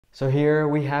So here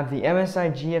we have the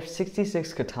MSI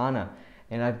GF66 Katana,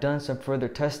 and I've done some further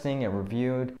testing and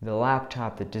reviewed the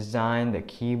laptop, the design, the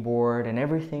keyboard, and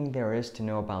everything there is to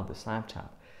know about this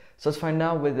laptop. So let's find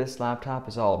out what this laptop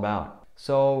is all about.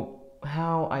 So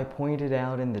how I pointed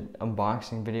out in the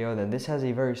unboxing video that this has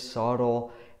a very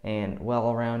subtle and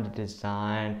well-rounded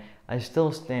design, I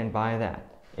still stand by that.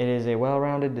 It is a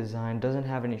well-rounded design, doesn't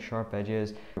have any sharp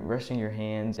edges. Resting your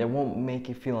hands, it won't make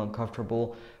you feel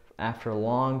uncomfortable after a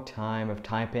long time of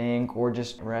typing or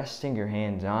just resting your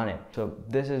hands on it. So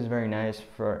this is very nice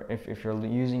for if you're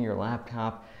using your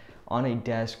laptop on a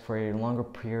desk for a longer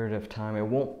period of time. It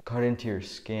won't cut into your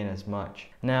skin as much.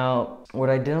 Now,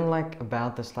 what I didn't like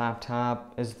about this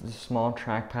laptop is the small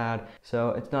trackpad.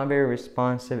 So it's not very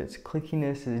responsive, its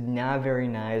clickiness is not very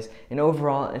nice, and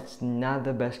overall it's not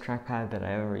the best trackpad that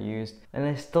I ever used, and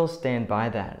I still stand by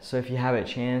that. So if you have a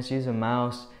chance, use a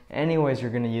mouse. Anyways,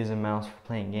 you're going to use a mouse for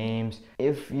playing games.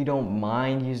 If you don't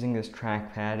mind using this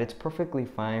trackpad, it's perfectly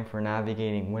fine for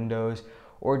navigating windows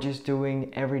or just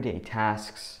doing everyday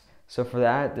tasks. So for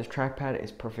that, this trackpad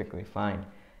is perfectly fine.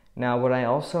 Now, what I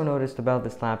also noticed about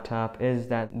this laptop is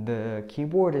that the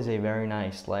keyboard is a very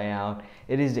nice layout.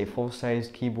 It is a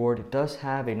full-sized keyboard. It does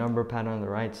have a number pad on the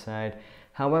right side.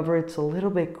 However, it's a little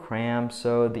bit cramped,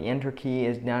 so the enter key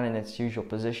is not in its usual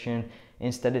position.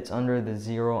 Instead, it's under the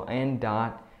 0 and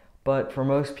dot. But for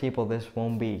most people, this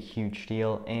won't be a huge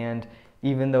deal, and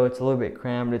even though it's a little bit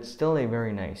cramped, it's still a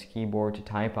very nice keyboard to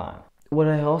type on. What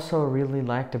I also really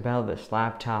liked about this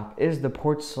laptop is the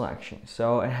port selection.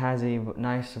 So it has a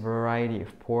nice variety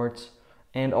of ports,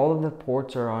 and all of the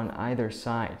ports are on either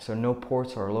side. So no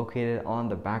ports are located on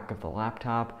the back of the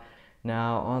laptop.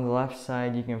 Now on the left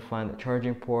side, you can find the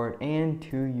charging port and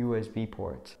 2 USB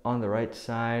ports. On the right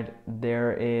side,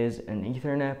 there is an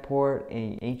Ethernet port,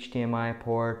 a HDMI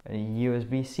port, a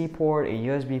USB-C port, a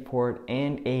USB port,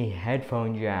 and a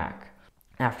headphone jack.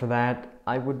 After that,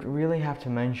 I would really have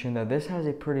to mention that this has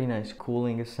a pretty nice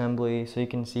cooling assembly. So you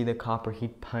can see the copper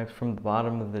heat pipes from the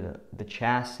bottom of the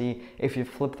chassis. If you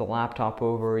flip the laptop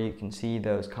over, you can see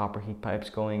those copper heat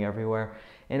pipes going everywhere.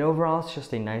 And overall, it's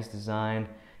just a nice design.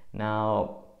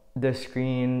 Now, the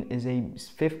screen is a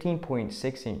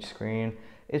 15.6-inch screen.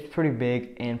 It's pretty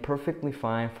big and perfectly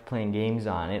fine for playing games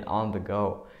on it on the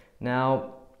go.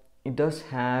 Now, it does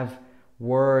have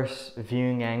worse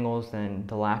viewing angles than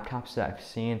the laptops that I've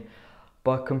seen,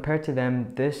 but compared to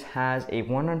them, this has a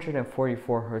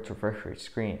 144 Hz refresh rate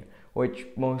screen, which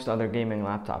most other gaming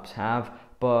laptops have,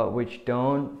 but which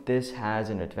don't. This has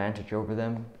an advantage over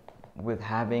them with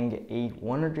having a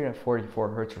 144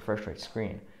 Hz refresh rate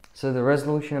screen. So the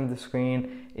resolution of the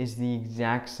screen is the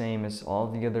exact same as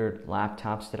all the other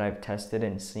laptops that I've tested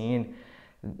and seen.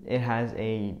 It has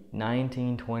a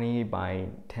 1920 by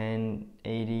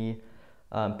 1080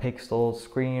 pixel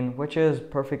screen, which is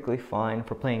perfectly fine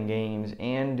for playing games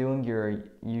and doing your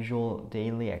usual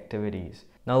daily activities.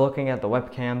 Now looking at the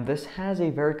webcam, this has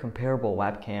a very comparable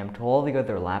webcam to all the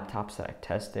other laptops that I've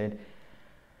tested.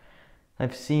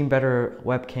 I've seen better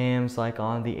webcams like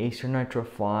on the Acer Nitro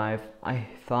 5. I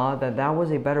thought that that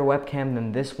was a better webcam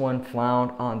than this one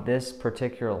found on this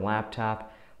particular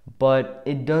laptop, but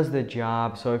it does the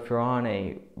job. So if you're on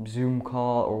a Zoom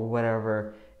call or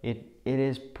whatever, it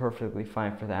is perfectly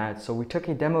fine for that. So we took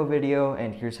a demo video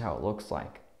and here's how it looks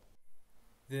like.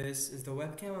 This is the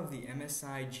webcam of the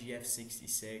MSI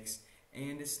GF66.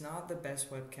 And it's not the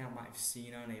best webcam I've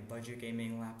seen on a budget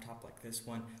gaming laptop like this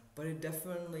one, but it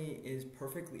definitely is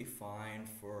perfectly fine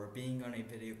for being on a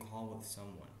video call with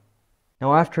someone.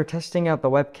 Now after testing out the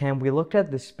webcam, we looked at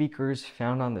the speakers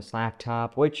found on this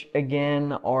laptop, which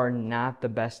again are not the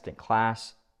best in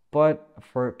class, but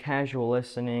for casual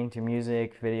listening to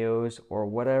music, videos, or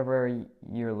whatever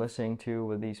you're listening to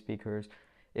with these speakers,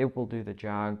 it will do the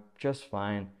job just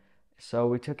fine. So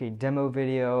we took a demo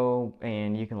video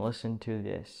and you can listen to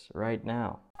this right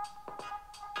now.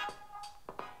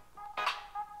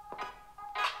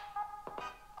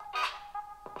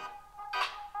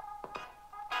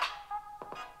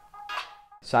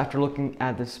 So after looking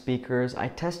at the speakers, I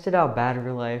tested out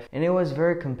battery life and it was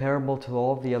very comparable to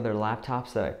all of the other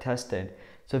laptops that I tested.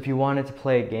 So if you wanted to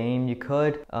play a game, you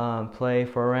could play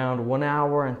for around 1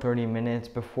 hour and 30 minutes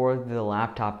before the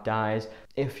laptop dies.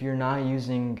 If you're not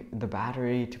using the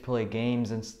battery to play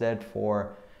games, instead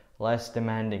for less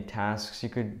demanding tasks, you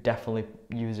could definitely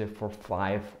use it for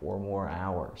 5 or more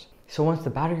hours. So once the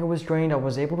battery was drained, I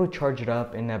was able to charge it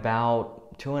up in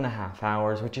about 2.5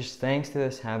 hours, which is thanks to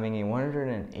this having a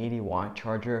 180 watt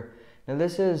charger. Now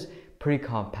this is pretty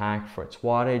compact for its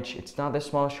wattage. It's not the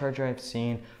smallest charger I've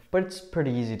seen, but it's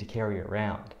pretty easy to carry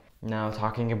around. Now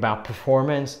talking about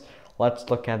performance, let's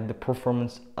look at the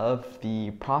performance of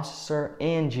the processor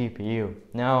and GPU.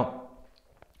 Now,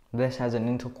 this has an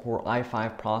Intel Core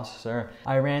i5 processor.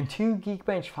 I ran 2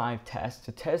 Geekbench 5 tests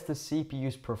to test the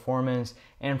CPU's performance,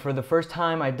 and for the first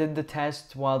time I did the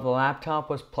test while the laptop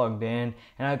was plugged in,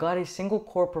 and I got a single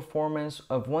core performance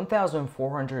of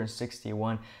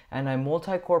 1461 and a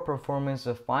multi-core performance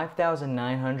of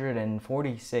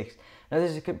 5946. Now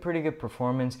this is a pretty good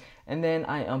performance, and then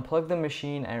I unplugged the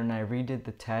machine and I redid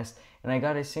the test, and I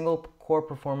got a single core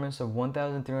performance of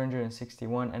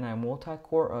 1361 and a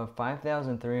multi-core of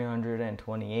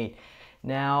 5328.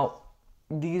 Now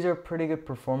these are pretty good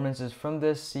performances from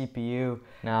this CPU.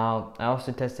 Now I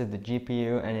also tested the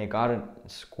GPU and it got a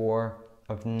score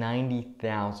of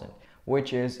 90,000,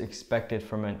 which is expected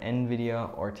from an NVIDIA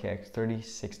RTX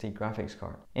 3060 graphics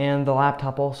card. And the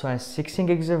laptop also has 16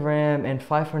 gigs of RAM and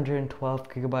 512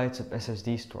 gigabytes of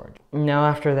SSD storage. Now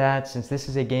after that, since this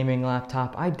is a gaming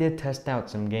laptop, I did test out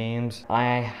some games.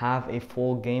 I have a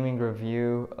full gaming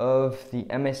review of the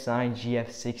MSI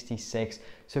GF66.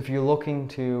 So if you're looking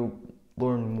to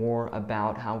learn more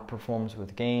about how it performs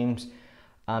with games,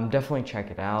 definitely check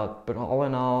it out. But all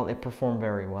in all, it performed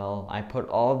very well. I put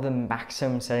all the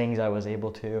maximum settings I was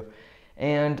able to,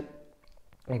 and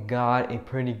it got a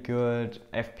pretty good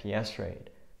FPS rate.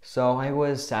 So I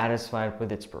was satisfied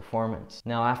with its performance.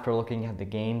 Now after looking at the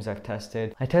games I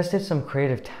tested some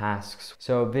creative tasks.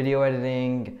 So video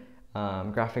editing,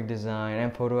 graphic design,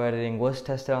 and photo editing was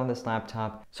tested on this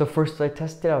laptop. So first I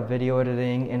tested out video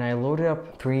editing, and I loaded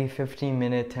up 3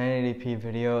 15-minute 1080p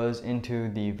videos into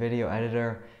the video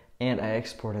editor, and I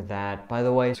exported that. By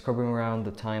the way, scrubbing around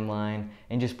the timeline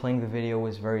and just playing the video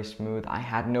was very smooth. I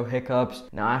had no hiccups.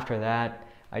 Now after that,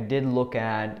 I did look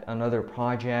at another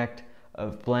project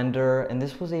of Blender, and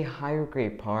this was a higher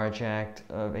grade project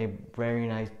of a very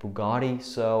nice Bugatti.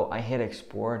 So I hit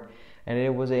export, and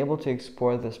it was able to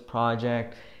export this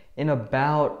project in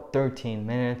about 13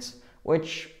 minutes,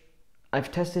 which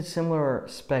I've tested similar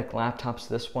spec laptops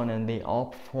to this one, and they all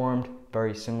performed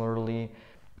very similarly.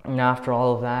 And after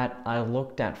all of that, I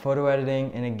looked at photo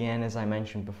editing, and again, as I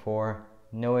mentioned before,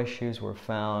 no issues were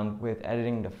found with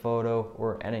editing the photo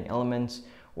or adding elements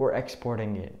or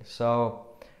exporting it. So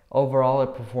overall,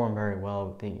 it performed very well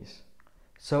with these.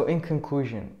 So in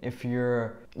conclusion, if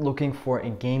you're looking for a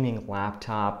gaming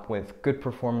laptop with good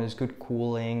performance, good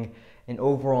cooling, and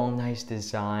overall nice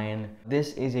design,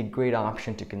 this is a great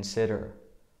option to consider.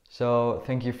 So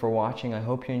thank you for watching. I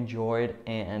hope you enjoyed,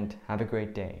 and have a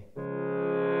great day.